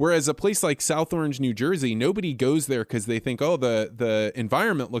 Whereas a place like South Orange, New Jersey, nobody goes there because they think, oh, the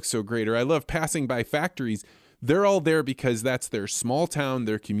environment looks so great, or I love passing by factories. They're all there because that's their small town,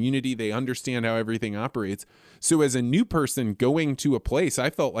 their community. They understand how everything operates. So as a new person going to a place, I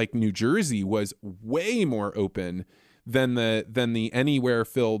felt like New Jersey was way more open than the anywhere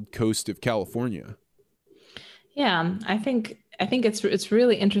filled coast of California. Yeah, I think it's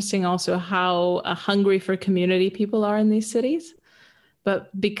really interesting also how hungry for community people are in these cities.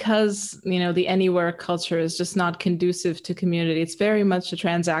 But because, the anywhere culture is just not conducive to community, it's very much a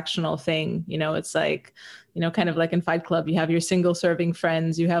transactional thing. It's like, kind of like in Fight Club, you have your single serving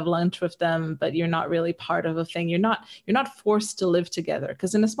friends, you have lunch with them, but you're not really part of a thing. You're not forced to live together,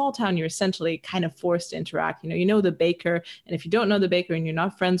 because in a small town, you're essentially kind of forced to interact. The baker, and if you don't know the baker and you're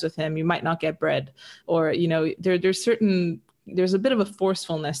not friends with him, you might not get bread. Or, there's a bit of a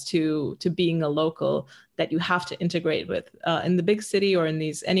forcefulness to being a local that you have to integrate with. In the big city or in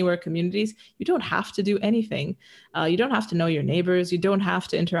these anywhere communities, you don't have to do anything. You don't have to know your neighbors. You don't have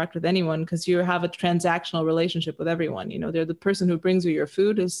to interact with anyone because you have a transactional relationship with everyone. They're the person who brings you your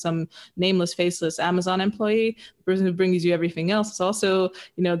food is some nameless, faceless Amazon employee. The person who brings you everything else is also,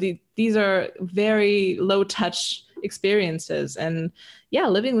 these are very low touch experiences. And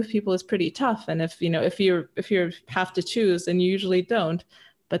living with people is pretty tough. And if you have to choose, then you usually don't.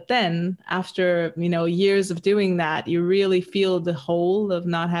 But then after, years of doing that, you really feel the whole of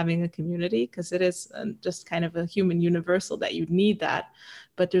not having a community, because it is just kind of a human universal that you need that.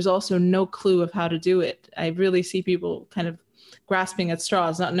 But there's also no clue of how to do it. I really see people kind of grasping at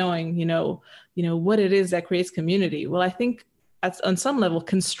straws, not knowing, what it is that creates community. Well, I think on some level,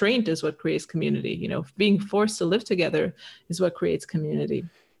 constraint is what creates community. Being forced to live together is what creates community.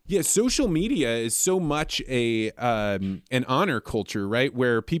 Yeah, social media is so much an honor culture, right?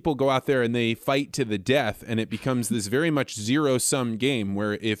 Where people go out there and they fight to the death, and it becomes this very much zero-sum game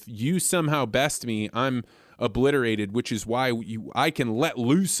where if you somehow best me, I'm obliterated, which is why I can let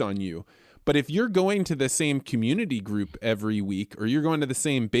loose on you. But if you're going to the same community group every week, or you're going to the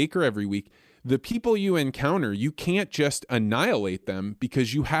same baker every week, the people you encounter, you can't just annihilate them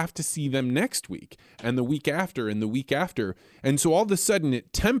because you have to see them next week and the week after and the week after. And so all of a sudden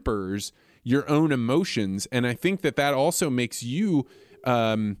it tempers your own emotions. And I think that that also makes you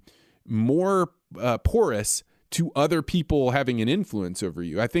more porous to other people having an influence over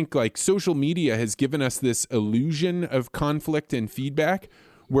you. I think like social media has given us this illusion of conflict and feedback,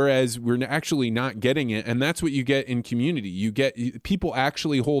 whereas we're actually not getting it. And that's what you get in community. You get people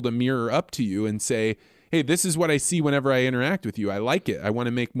actually hold a mirror up to you and say, hey, this is what I see whenever I interact with you. I like it. I want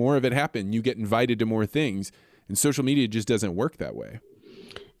to make more of it happen. You get invited to more things. And social media just doesn't work that way.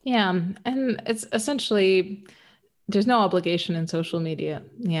 Yeah. And it's essentially, there's no obligation in social media.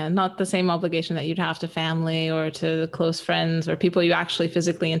 Yeah. Not the same obligation that you'd have to family or to close friends or people you actually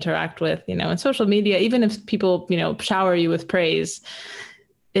physically interact with. In social media, even if people, shower you with praise,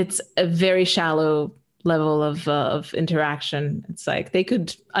 it's a very shallow level of interaction. It's like they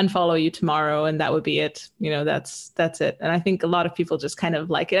could unfollow you tomorrow and that would be it. That's it. And I think a lot of people just kind of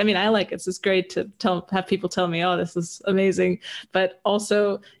like it. I mean, I like it. It's just great to have people tell me, oh, this is amazing. But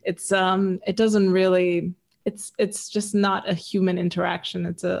also it doesn't really, it's just not a human interaction.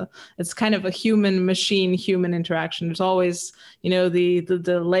 It's kind of a human machine human interaction. There's always,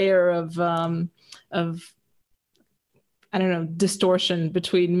 the layer of I don't know, distortion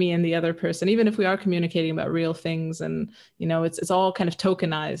between me and the other person, even if we are communicating about real things. And, it's all kind of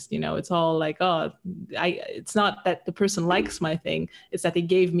tokenized, it's all like, oh, it's not that the person likes my thing. It's that they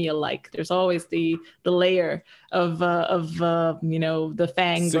gave me a like. There's always the layer of the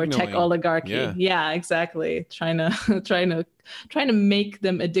FANG Signaling. or tech oligarchy. Yeah, exactly. Trying to make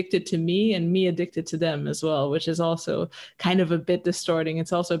them addicted to me and me addicted to them as well, which is also kind of a bit distorting.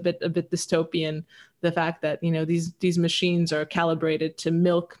 It's also a bit dystopian, the fact that these machines are calibrated to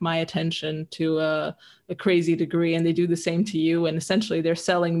milk my attention to a crazy degree, and they do the same to you, and essentially they're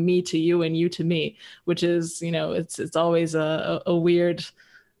selling me to you and you to me, which is it's always a weird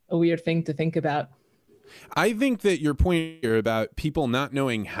thing to think about. I think that your point here about people not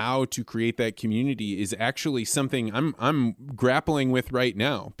knowing how to create that community is actually something I'm grappling with right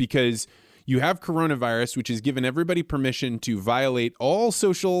now, because you have coronavirus, which has given everybody permission to violate all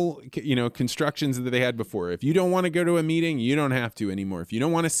social, constructions that they had before. If you don't want to go to a meeting, you don't have to anymore. If you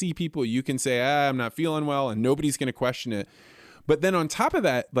don't want to see people, you can say, I'm not feeling well, and nobody's going to question it. But then on top of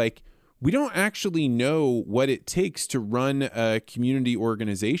that, like, we don't actually know what it takes to run a community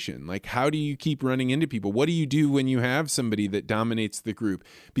organization. Like, how do you keep running into people? What do you do when you have somebody that dominates the group?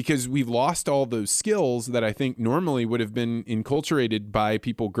 Because we've lost all those skills that I think normally would have been enculturated by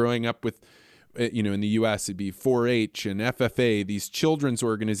people growing up with, in the US, it'd be 4-H and FFA, these children's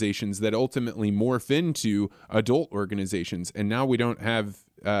organizations that ultimately morph into adult organizations. And now we don't have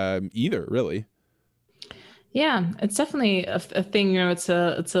either, really. Yeah, it's definitely a thing. It's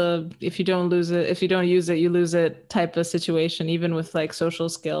a if you don't use it, you lose it type of situation. Even with like social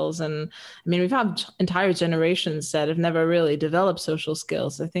skills, and I mean, we've had entire generations that have never really developed social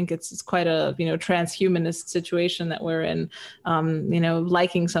skills. I think it's quite a transhumanist situation that we're in.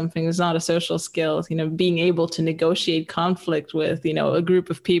 Liking something is not a social skill. Being able to negotiate conflict with a group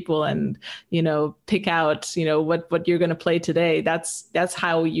of people and pick out what you're going to play today. That's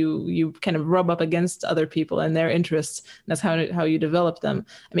how you kind of rub up against other people and their interests. And that's how you develop them.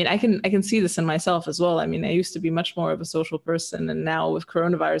 I mean, I can see this in myself as well. I mean, I used to be much more of a social person, and now with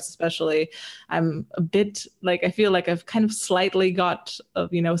coronavirus especially, I'm a bit like, I feel like I've kind of slightly got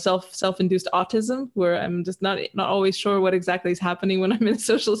self-induced autism, where I'm just not always sure what exactly is happening when I'm in a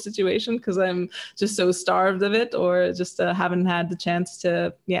social situation, because I'm just so starved of it, or just haven't had the chance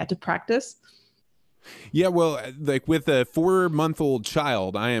to practice. Yeah, well, like with a 4-month-old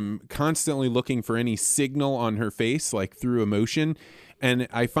child, I am constantly looking for any signal on her face, like through emotion. And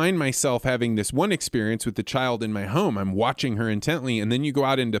I find myself having this one experience with the child in my home. I'm watching her intently, and then you go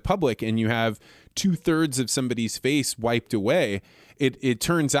out into public and you have 2/3 of somebody's face wiped away. It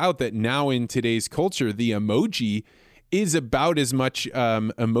turns out that now in today's culture, the emoji is about as much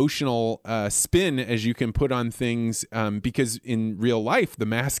emotional spin as you can put on things, because in real life the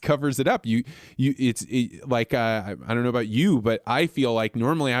mask covers it up. I don't know about you, but I feel like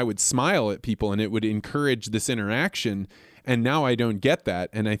normally I would smile at people and it would encourage this interaction, and now I don't get that.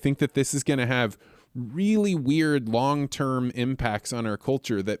 And I think that this is going to have really weird long-term impacts on our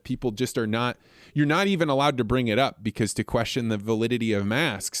culture that people just you're not even allowed to bring it up, because to question the validity of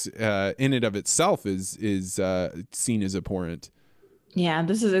masks in and of itself is seen as abhorrent. Yeah,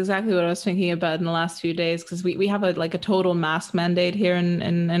 this is exactly what I was thinking about in the last few days, because we have a total mask mandate here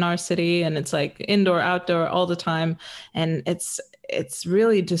in our city, and it's like indoor, outdoor all the time. And it's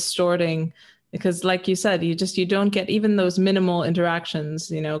really distorting Because like you said, you don't get even those minimal interactions,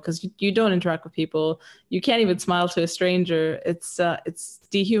 because you don't interact with people. You can't even smile to a stranger. It's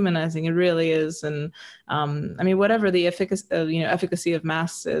dehumanizing. It really is. And I mean, whatever the efficacy of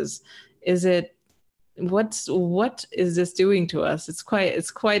masks is it what is this doing to us? It's quite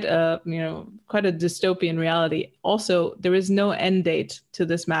quite a dystopian reality. Also, there is no end date to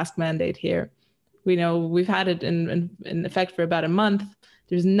this mask mandate here. We know we've had it in effect for about a month.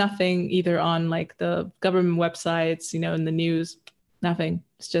 There's nothing either on like the government websites, in the news, nothing.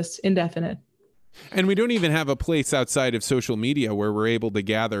 It's just indefinite. And we don't even have a place outside of social media where we're able to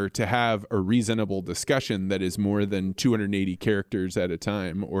gather to have a reasonable discussion that is more than 280 characters at a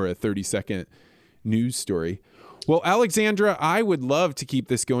time or a 30-second news story. Well, Alexandra, I would love to keep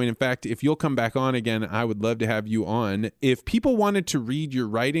this going. In fact, if you'll come back on again, I would love to have you on. If people wanted to read your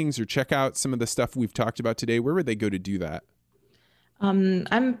writings or check out some of the stuff we've talked about today, where would they go to do that?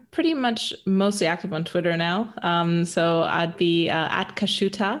 I'm pretty much mostly active on Twitter now. So I'd be at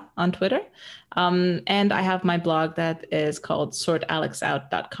Kaschuta on Twitter. And I have my blog that is called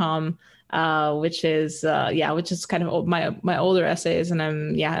sortalexout.com, which is kind of my older essays. And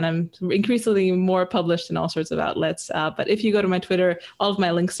I'm increasingly more published in all sorts of outlets. But if you go to my Twitter, all of my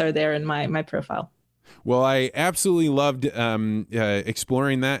links are there in my profile. Well, I absolutely loved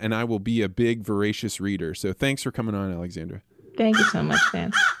exploring that, and I will be a big, voracious reader. So thanks for coming on, Alexandra. Thank you so much,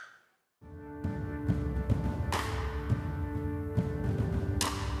 Dan.